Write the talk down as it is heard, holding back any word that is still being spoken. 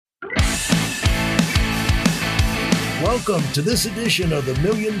Welcome to this edition of the $1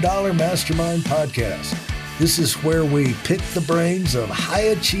 Million Mastermind Podcast. This is where we pick the brains of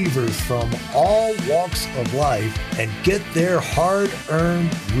high achievers from all walks of life and get their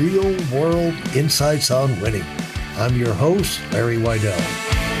hard-earned, real-world insights on winning. I'm your host, Larry Weidel.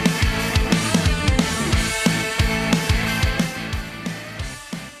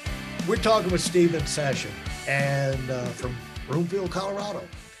 We're talking with Stephen Sashen and from Broomfield, Colorado.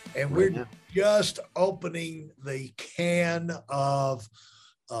 And we're just opening the can of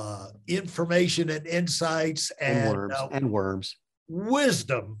information and insights and worms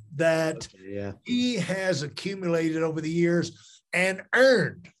wisdom that he has accumulated over the years and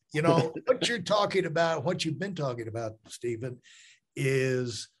earned. You know, what you're talking about, what you've been talking about, Stephen,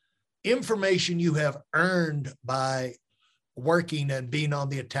 is information you have earned by working and being on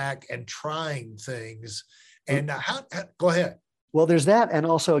the attack and trying things. And go ahead. Well, there's that. And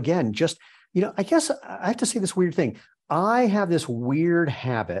also, again, just, I guess I have to say this weird thing. I have this weird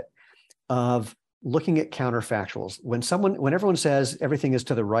habit of looking at counterfactuals. When everyone says everything is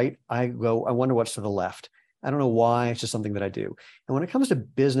to the right, I go, I wonder what's to the left. I don't know why. It's just something that I do. And when it comes to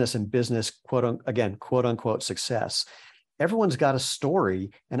business and business, quote unquote success, everyone's got a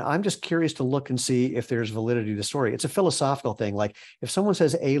story. And I'm just curious to look and see if there's validity to the story. It's a philosophical thing. Like if someone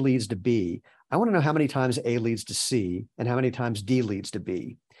says A leads to B, I want to know how many times A leads to C and how many times D leads to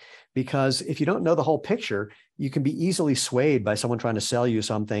B. Because if you don't know the whole picture, you can be easily swayed by someone trying to sell you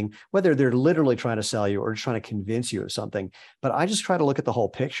something, whether they're literally trying to sell you or just trying to convince you of something. But I just try to look at the whole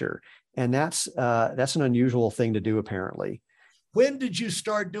picture. And that's an unusual thing to do, apparently. When did you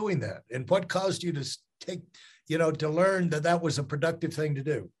start doing that? And what caused you to to learn that was a productive thing to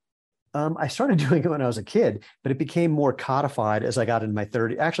do? I started doing it when I was a kid, but it became more codified as I got into my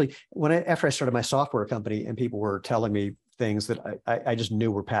 30s. Actually, after I started my software company and people were telling me things that I just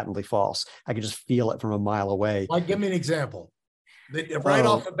knew were patently false. I could just feel it from a mile away. Like, give me an example. Right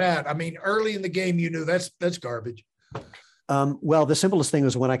off the bat, I mean, early in the game, you knew that's garbage. Well, the simplest thing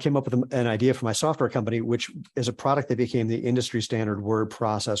was when I came up with an idea for my software company, which is a product that became the industry standard word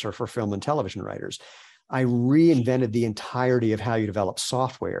processor for film and television writers. I reinvented the entirety of how you develop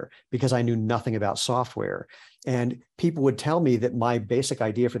software because I knew nothing about software. And people would tell me that my basic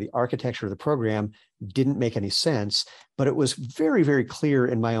idea for the architecture of the program didn't make any sense, but it was very, very clear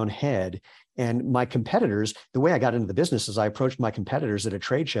in my own head. And my competitors, the way I got into the business is I approached my competitors at a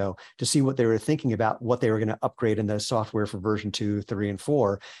trade show to see what they were thinking about what they were going to upgrade in the software for version 2, 3, and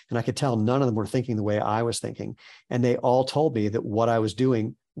 4. And I could tell none of them were thinking the way I was thinking. And they all told me that what I was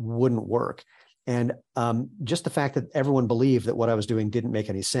doing wouldn't work. And just the fact that everyone believed that what I was doing didn't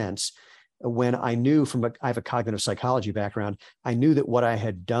make any sense. When I knew I have a cognitive psychology background, I knew that what I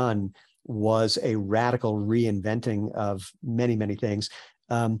had done was a radical reinventing of many, many things.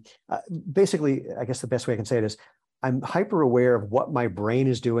 Basically, I guess the best way I can say it is I'm hyper aware of what my brain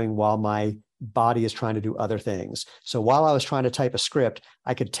is doing while my body is trying to do other things. So while I was trying to type a script,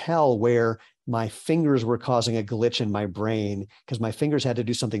 I could tell where my fingers were causing a glitch in my brain because my fingers had to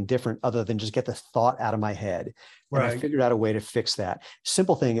do something different other than just get the thought out of my head. Right. And I figured out a way to fix that.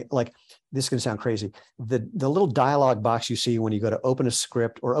 Simple thing, like this is going to sound crazy. The little dialogue box you see when you go to open a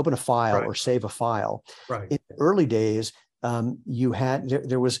script or open a file or save a file. Right. In the early days,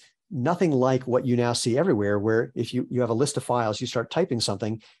 there was nothing like what you now see everywhere, where if you have a list of files, you start typing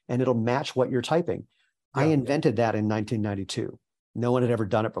something and it'll match what you're typing. Yeah. I invented that in 1992. No one had ever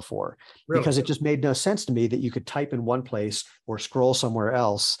done it before because it just made no sense to me that you could type in one place or scroll somewhere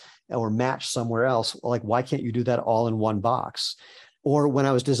else or match somewhere else. Like, why can't you do that all in one box? Or when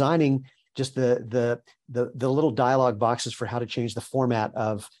I was designing just the little dialogue boxes for how to change the format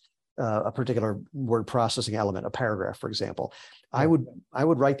of a particular word processing element, a paragraph, for example, I would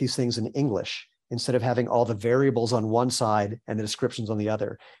write these things in English instead of having all the variables on one side and the descriptions on the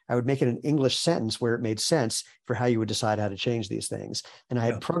other. I would make it an English sentence where it made sense for how you would decide how to change these things. And I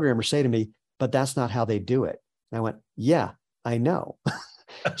had programmers say to me, but that's not how they do it. And I went, yeah, I know.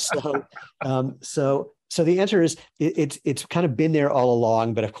 So the answer is it's kind of been there all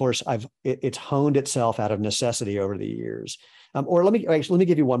along, but of course it's honed itself out of necessity over the years. Or let me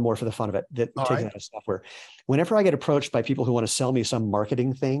give you one more for the fun of it, that taking out of software. Whenever I get approached by people who want to sell me some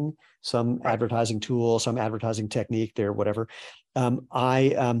marketing thing, some advertising tool, some advertising technique there, whatever, how do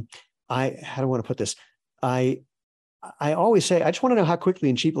I want to put this? I always say, I just want to know how quickly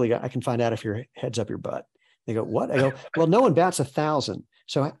and cheaply I can find out if your head's up your butt. They go, what? I go, well, no one bats 1,000.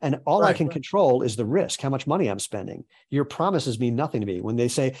 So, and all I can control is the risk, how much money I'm spending. Your promises mean nothing to me. When they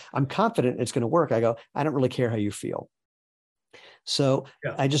say, I'm confident it's going to work, I go, I don't really care how you feel. So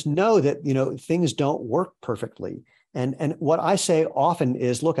I just know that, things don't work perfectly. And what I say often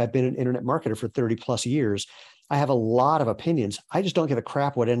is, look, I've been an internet marketer for 30 plus years. I have a lot of opinions. I just don't give a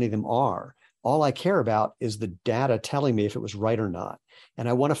crap what any of them are. All I care about is the data telling me if it was right or not. And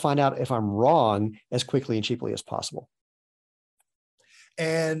I want to find out if I'm wrong as quickly and cheaply as possible.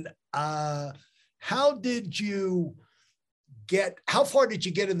 And how far did you get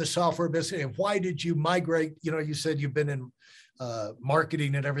in the software business, and why did you migrate? You said you've been in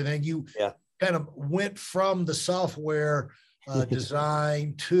marketing and everything. You kind of went from the software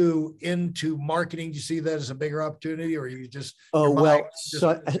design into marketing. Do you see that as a bigger opportunity, or you just? I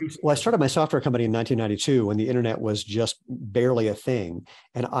started my software company in 1992 when the internet was just barely a thing.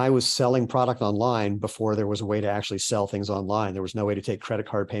 And I was selling product online before there was a way to actually sell things online. There was no way to take credit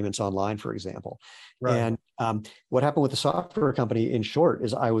card payments online, for example. Right. And what happened with the software company, in short,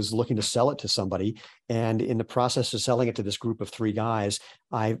 is I was looking to sell it to somebody. And in the process of selling it to this group of 3 guys,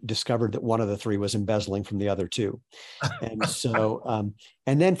 I discovered that one of the 3 was embezzling from the other 2. And so,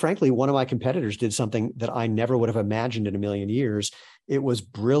 and then frankly, one of my competitors did something that I never would have imagined in a million years. It was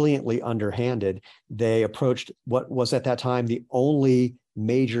brilliantly underhanded. They approached what was at that time the only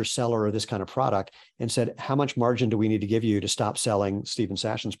major seller of this kind of product and said, how much margin do we need to give you to stop selling Stephen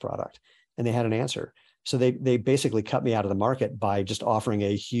Sashen's product? And they had an answer. So they basically cut me out of the market by just offering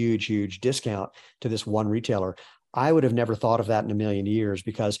a huge, huge discount to this one retailer. I would have never thought of that in a million years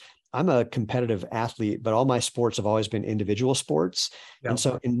because I'm a competitive athlete, but all my sports have always been individual sports. Yep. And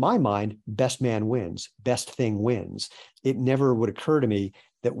so in my mind, best man wins, best thing wins. It never would occur to me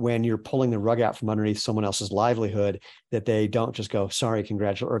that when you're pulling the rug out from underneath someone else's livelihood, that they don't just go, sorry,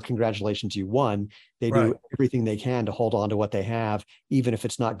 congratulations, you won. They do everything they can to hold on to what they have, even if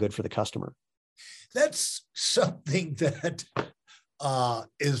it's not good for the customer. That's something that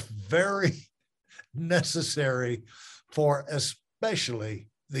is very necessary for especially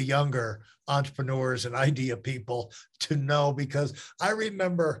the younger entrepreneurs and idea people to know, because I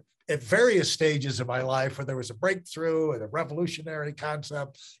remember at various stages of my life where there was a breakthrough and a revolutionary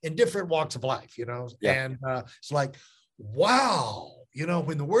concept in different walks of life, and it's like, wow,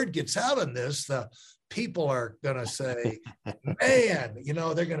 when the word gets out on this, the people are going to say, man,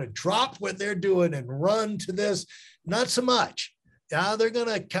 they're going to drop what they're doing and run to this. Not so much. Now they're going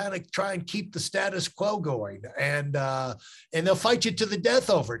to kind of try and keep the status quo going, and they'll fight you to the death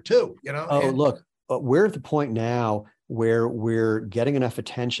over it too, Look, we're at the point now where we're getting enough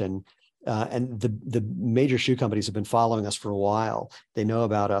attention, and the major shoe companies have been following us for a while. They know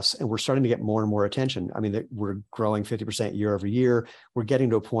about us, and we're starting to get more and more attention. I mean, we're growing 50% year over year. We're getting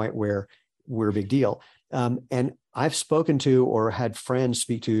to a point where we're a big deal. And I've spoken to or had friends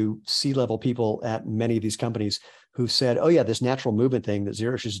speak to C-level people at many of these companies who said, oh yeah, this natural movement thing that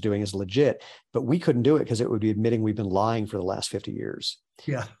Zero Shoes is doing is legit, but we couldn't do it because it would be admitting we've been lying for the last 50 years.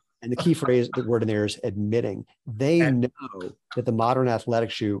 Yeah. And the key the word in there is admitting. They know that the modern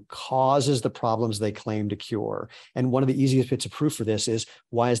athletic shoe causes the problems they claim to cure. And one of the easiest bits of proof for this is,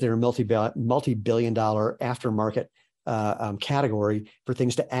 why is there a multi-billion-dollar aftermarket category for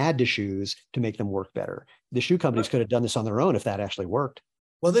things to add to shoes to make them work better? The shoe companies could have done this on their own if that actually worked.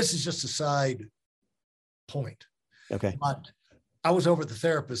 Well, this is just a side point. Okay. But I was over at the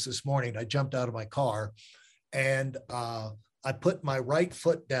therapist this morning. I jumped out of my car and I put my right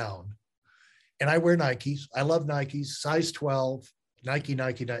foot down, and I wear Nikes. I love Nikes, size 12, Nike,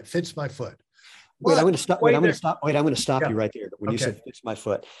 fits my foot. Wait, I'm going to stop you right there. When you said fits my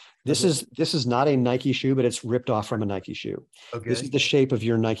foot, this is not a Nike shoe, but it's ripped off from a Nike shoe. Okay. This is the shape of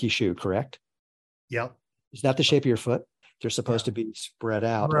your Nike shoe, correct? Yeah. Is that the shape of your foot? They're supposed to be spread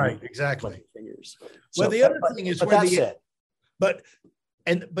out. Right. Exactly. Fingers. Well, the other thing is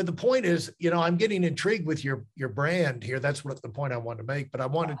but the point is, I'm getting intrigued with your brand here. That's what the point I wanted to make, but I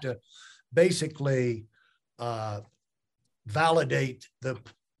wanted to basically validate the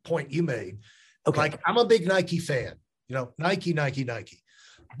point you made. Okay. Like, I'm a big Nike fan, Nike.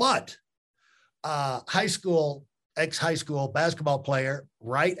 But ex-high school basketball player,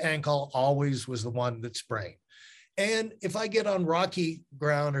 right ankle always was the one that sprained. And if I get on rocky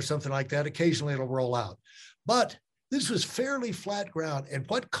ground or something like that, occasionally it'll roll out. But this was fairly flat ground. And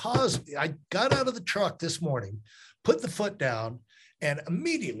what caused me, I got out of the truck this morning, put the foot down, and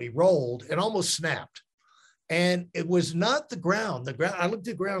immediately rolled and almost snapped. And it was not the ground. I looked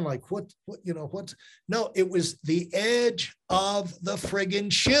at the ground like, no, it was the edge of the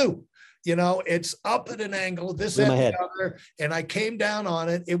friggin' shoe. It's up at an angle, this and the other, and I came down on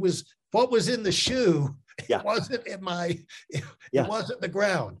it. It was what was in the shoe. It wasn't it wasn't the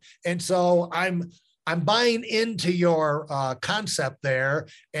ground. And so I'm buying into your concept there.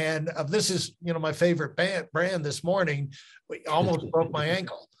 And this is, my favorite brand this morning. Almost broke my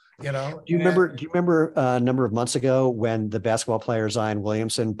ankle. Do you remember a number of months ago when the basketball player Zion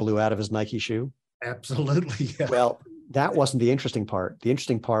Williamson blew out of his Nike shoe? Absolutely. Yeah. Well, that wasn't the interesting part. The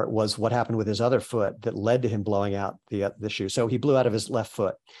interesting part was what happened with his other foot that led to him blowing out the shoe. So he blew out of his left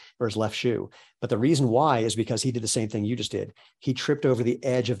foot or his left shoe. But the reason why is because he did the same thing you just did. He tripped over the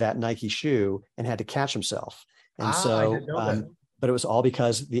edge of that Nike shoe and had to catch himself. And I didn't know that. but it was all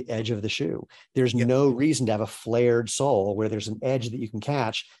because the edge of the shoe. There's Yeah. no reason to have a flared sole where there's an edge that you can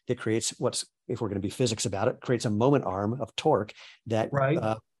catch that creates what's, if we're going to be physics about it, creates a moment arm of torque that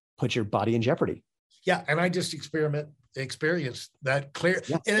puts your body in jeopardy. Yeah. And I just experienced that clear.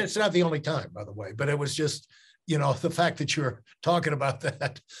 Yeah. And it's not the only time, by the way, but it was just, the fact that you're talking about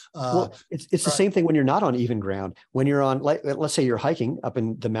that. Well, it's the same thing when you're not on even ground. When you're on, like, let's say you're hiking up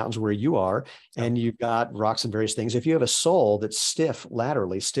in the mountains where you are, and you've got rocks and various things. If you have a sole that's stiff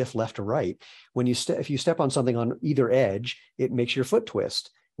laterally, stiff left to right, if you step on something on either edge, it makes your foot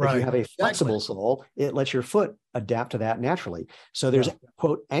twist. If you have a flexible sole, it lets your foot adapt to that naturally. So there's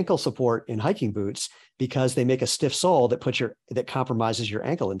quote ankle support in hiking boots because they make a stiff sole that compromises your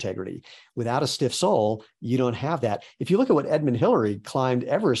ankle integrity. Without a stiff sole, you don't have that. If you look at what Edmund Hillary climbed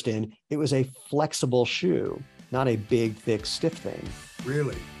Everest in, it was a flexible shoe, not a big, thick, stiff thing.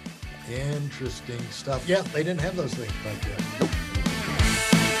 Really interesting stuff. Yeah, they didn't have those things back then. Nope.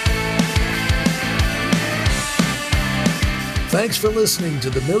 Thanks for listening to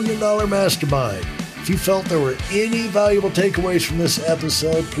the $1 Million Mastermind. If you felt there were any valuable takeaways from this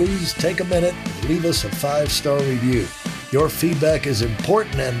episode, please take a minute and leave us a 5-star review. Your feedback is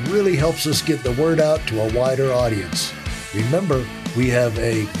important and really helps us get the word out to a wider audience. Remember, we have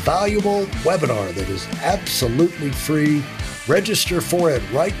a valuable webinar that is absolutely free. Register for it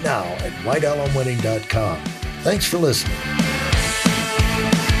right now at whitealumwinning.com. Thanks for listening.